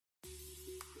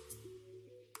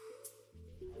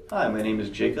Hi, my name is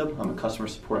Jacob. I'm a customer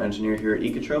support engineer here at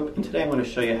Ekotrope, and today I'm going to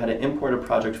show you how to import a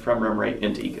project from RemRate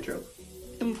into Ekotrope.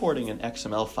 Importing an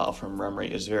XML file from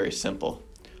RemRate is very simple.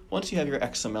 Once you have your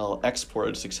XML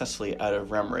exported successfully out of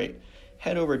RemRate,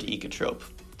 head over to Ekotrope.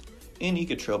 In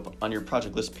Ekotrope, on your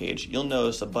project list page, you'll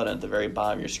notice a button at the very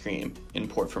bottom of your screen,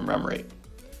 Import from RemRate.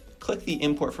 Click the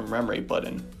Import from RemRate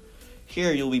button.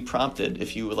 Here you'll be prompted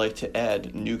if you would like to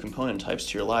add new component types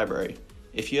to your library.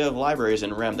 If you have libraries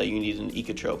in REM that you need in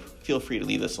Ekotrope, feel free to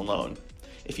leave this alone.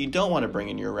 If you don't want to bring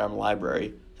in your REM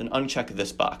library, then uncheck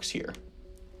this box here.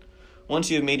 Once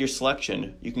you have made your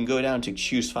selection, you can go down to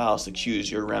Choose Files to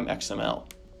choose your REM XML.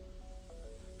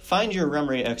 Find your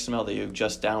RemRate XML that you've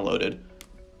just downloaded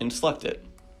and select it.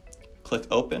 Click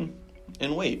Open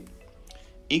and wait.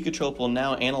 Ekotrope will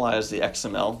now analyze the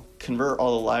XML, convert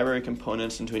all the library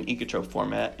components into an Ekotrope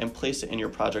format, and place it in your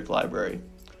project library.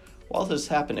 While this is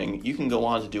happening, you can go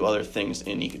on to do other things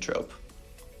in Ekotrope.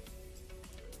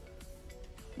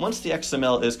 Once the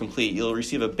XML is complete, you'll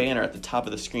receive a banner at the top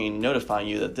of the screen notifying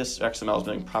you that this XML has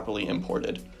been properly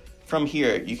imported. From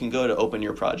here, you can go to open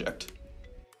your project.